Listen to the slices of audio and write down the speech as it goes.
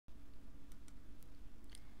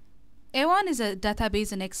A1 is a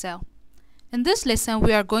database in Excel. In this lesson,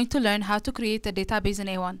 we are going to learn how to create a database in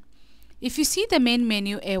A1. If you see the main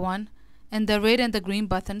menu A1 and the red and the green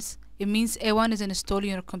buttons, it means A1 is installed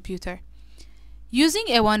in your computer. Using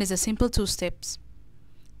A1 is a simple 2 steps.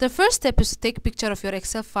 The first step is to take a picture of your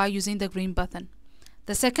Excel file using the green button.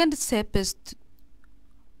 The second step is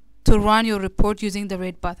to run your report using the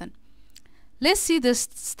red button. Let's see these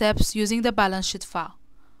steps using the balance sheet file.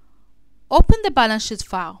 Open the balance sheet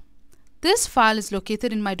file. This file is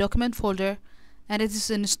located in my document folder and it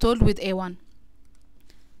is installed with A1.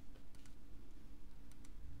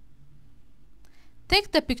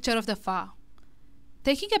 Take the picture of the file.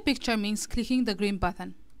 Taking a picture means clicking the green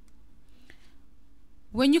button.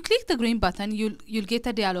 When you click the green button, you'll get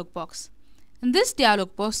a dialog box. In this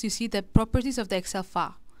dialog box, you see the properties of the Excel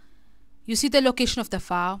file. You see the location of the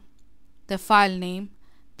file name,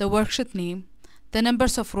 the worksheet name, the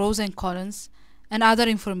numbers of rows and columns, and other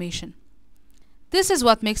information. This is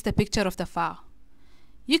what makes the picture of the file.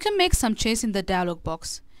 You can make some changes in the dialog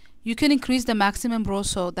box. You can increase the maximum row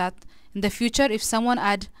so that in the future, if someone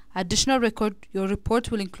adds additional record, your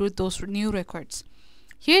report will include those new records.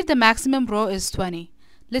 Here the maximum row is 20.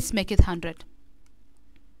 Let's make it 100.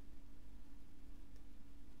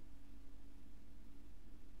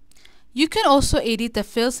 You can also edit the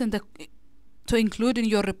fields to include in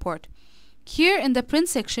your report. Here in the print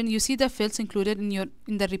section, you see the fields included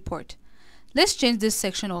in the report. Let's change this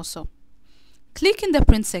section also. Click in the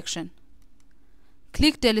print section.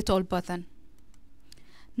 Click Delete All button.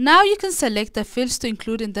 Now you can select the fields to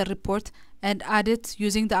include in the report and add it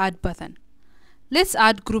using the Add button. Let's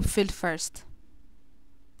add group field first,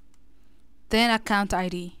 then account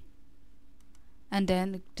ID, and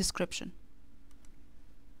then description.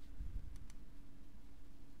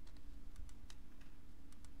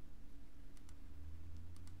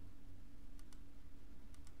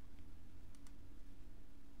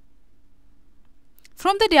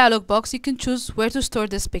 From the dialog box, you can choose where to store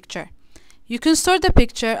this picture. You can store the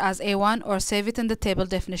picture as A1 or save it in the table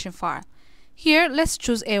definition file. Here, let's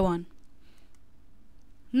choose A1.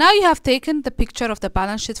 Now you have taken the picture of the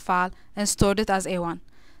balance sheet file and stored it as A1.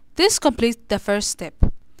 This completes the first step.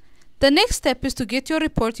 The next step is to get your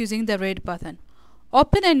report using the red button.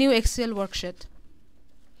 Open a new Excel worksheet.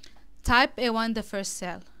 Type A1 in the first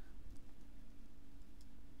cell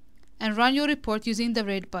and run your report using the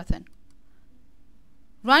red button.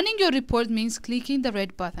 Running your report means clicking the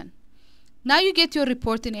red button. Now you get your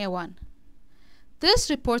report in A1.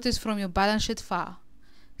 This report is from your balance sheet file.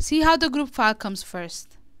 See how the group file comes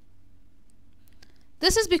first.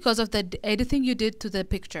 This is because of the editing you did to the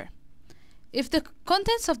picture. If the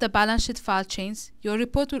contents of the balance sheet file change, your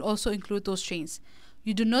report will also include those changes.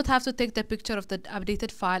 You do not have to take the picture of the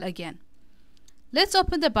updated file again. Let's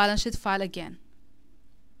open the balance sheet file again.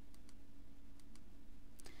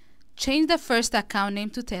 Change the first account name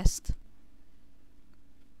to Test.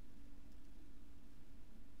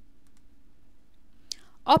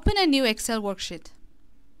 Open a new Excel worksheet.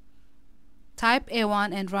 Type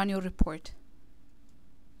A1 and run your report.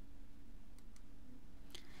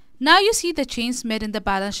 Now you see the changes made in the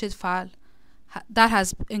balance sheet file that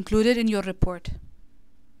has included in your report.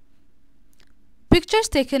 Pictures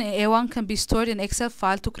taken in A1 can be stored in Excel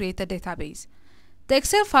file to create a database. The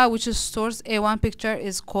Excel file which stores A1 picture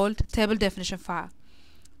is called Table Definition File.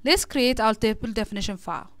 Let's create our Table Definition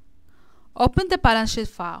File. Open the balance sheet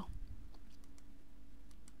file.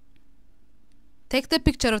 Take the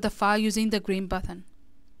picture of the file using the green button.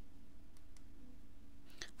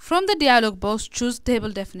 From the dialog box, choose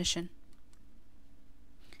Table Definition.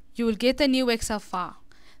 You will get a new Excel file.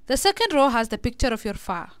 The second row has the picture of your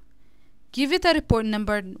file. Give it a report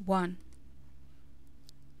number 1.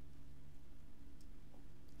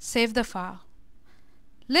 Save the file.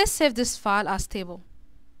 Let's save this file as table.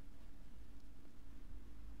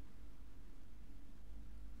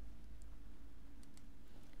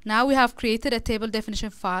 Now we have created a table definition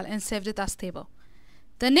file and saved it as table.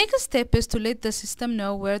 The next step is to let the system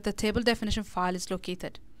know where the table definition file is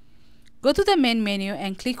located. Go to the main menu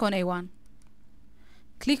and click on A1.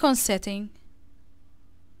 Click on Setting.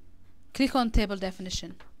 Click on Table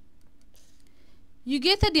Definition. You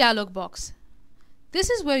get a dialog box. This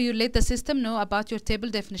is where you let the system know about your table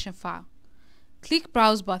definition file. Click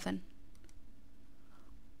Browse button.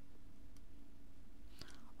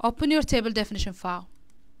 Open your table definition file.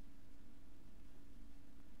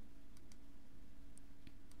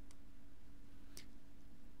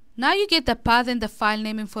 Now you get the path and the file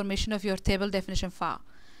name information of your table definition file.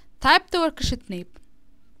 Type the worksheet name.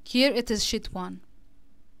 Here it is Sheet 1.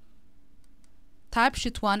 Type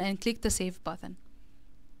Sheet 1 and click the Save button.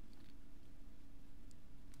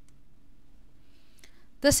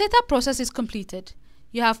 The setup process is completed.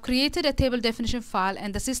 You have created a table definition file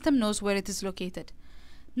and the system knows where it is located.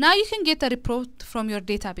 Now you can get a report from your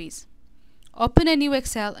database. Open a new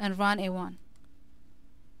Excel and run A1.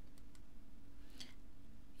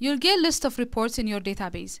 You'll get a list of reports in your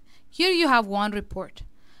database. Here you have one report.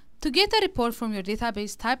 To get a report from your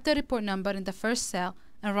database, type the report number in the first cell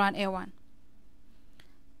and run A1.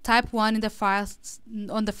 Type 1 in the files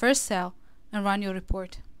on the first cell and run your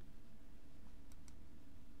report.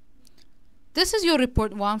 This is your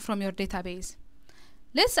report 1 from your database.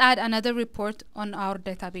 Let's add another report on our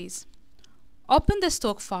database. Open the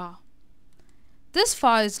stock file. This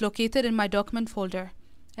file is located in my document folder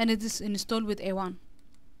and it is installed with A1.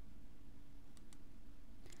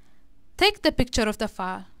 Take the picture of the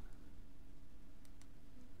file.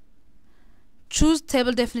 Choose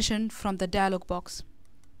table definition from the dialog box.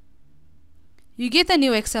 You get a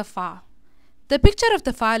new Excel file. The picture of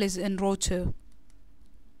the file is in row 2.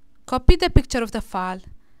 Copy the picture of the file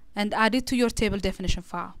and add it to your table definition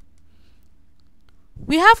file.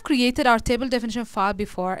 We have created our table definition file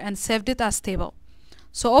before and saved it as table.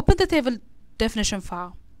 So open the table definition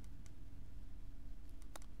file.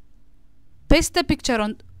 Paste the picture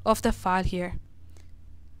of the file here.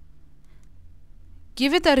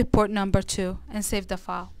 Give it a report number 2 and save the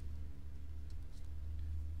file.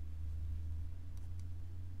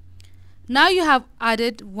 Now you have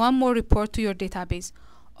added one more report to your database.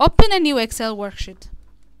 Open a new Excel worksheet.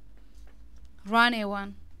 Run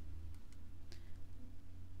A1.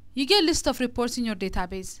 You get a list of reports in your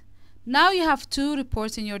database. Now you have 2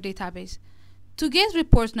 reports in your database. To get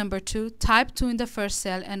report number 2, type 2 in the first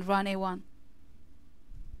cell and run A1.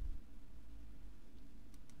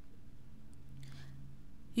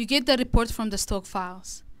 You get the report from the stock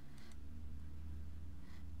files.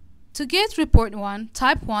 To get report 1,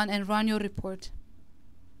 type 1 and run your report.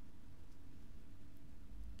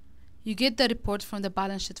 You get the report from the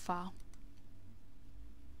balance sheet file.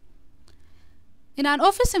 In an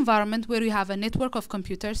office environment where you have a network of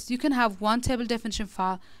computers, you can have one table definition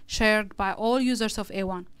file shared by all users of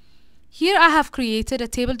A1. Here I have created a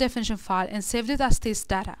table definition file and saved it as test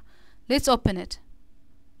data. Let's open it.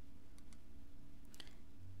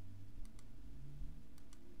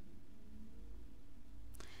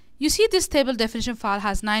 You see this table definition file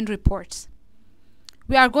has 9 reports.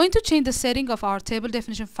 We are going to change the setting of our table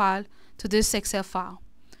definition file to this Excel file.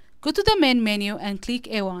 Go to the main menu and click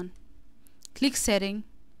A1. Click Setting.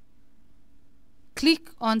 Click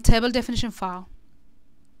on Table Definition File.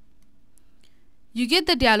 You get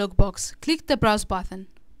the dialog box. Click the Browse button.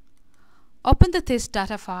 Open the test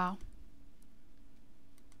data file.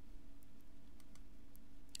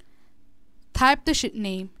 Type the sheet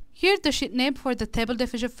name. Here the sheet name for the table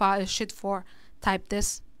definition file is sheet 4. Type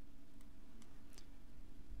this.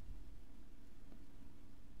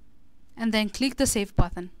 And then click the Save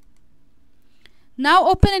button. Now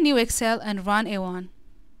open a new Excel and run A1.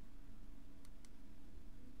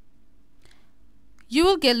 You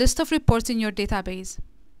will get a list of reports in your database.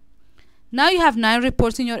 Now you have 9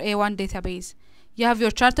 reports in your A1 database. You have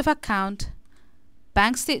your chart of account,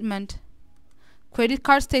 bank statement, credit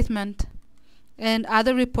card statement, and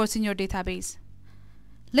other reports in your database.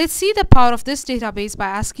 Let's see the power of this database by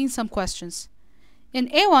asking some questions. In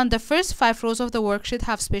A1, the first 5 rows of the worksheet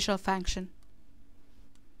have special function.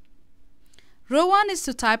 Row 1 is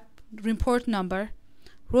to type report number.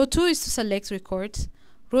 Row 2 is to select records.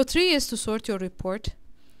 Row 3 is to sort your report.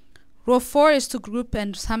 Row 4 is to group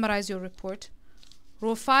and summarize your report.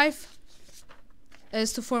 Row 5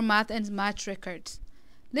 is to format and match records.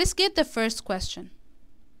 Let's get the first question.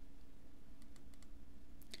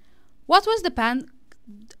 What was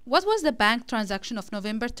the bank transaction of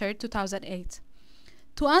November 3rd, 2008?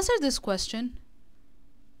 To answer this question,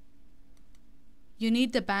 you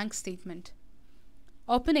need the bank statement.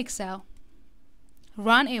 Open Excel.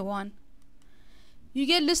 Run A1. You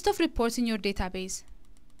get a list of reports in your database.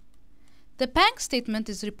 The bank statement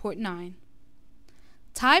is report 9.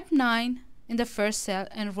 Type 9 in the first cell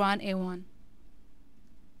and run A1.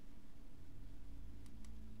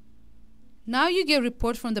 Now you get a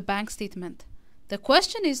report from the bank statement. The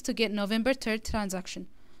question is to get November 3rd transaction.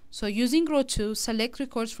 So using row 2, select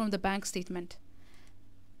records from the bank statement.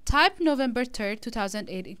 Type November 3rd,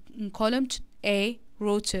 2008 in column A,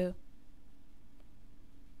 row 2.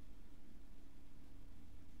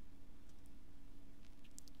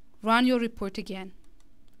 Run your report again.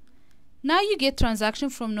 Now you get transaction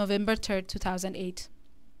from November 3rd, 2008.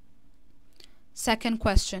 Second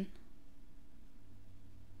question.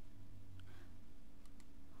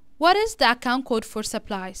 What is the account code for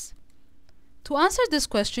supplies? To answer this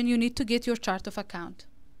question, you need to get your chart of account.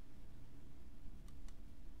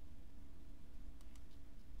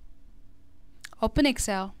 Open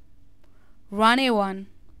Excel. Run A1.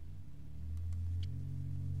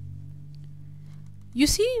 You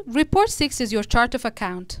see, report 6 is your chart of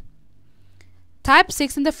account. Type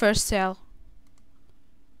 6 in the first cell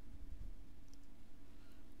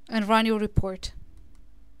and run your report.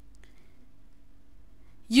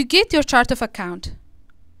 You get your chart of account.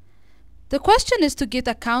 The question is to get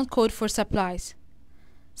account code for supplies.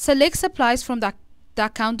 Select supplies from the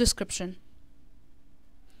account description.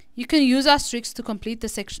 You can use asterisks to complete the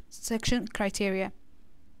section criteria.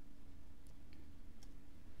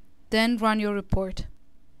 Then run your report.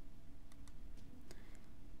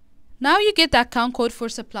 Now you get the account code for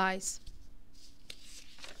supplies.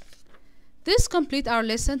 This completes our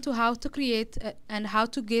lesson to how to create and how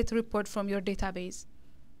to get report from your database.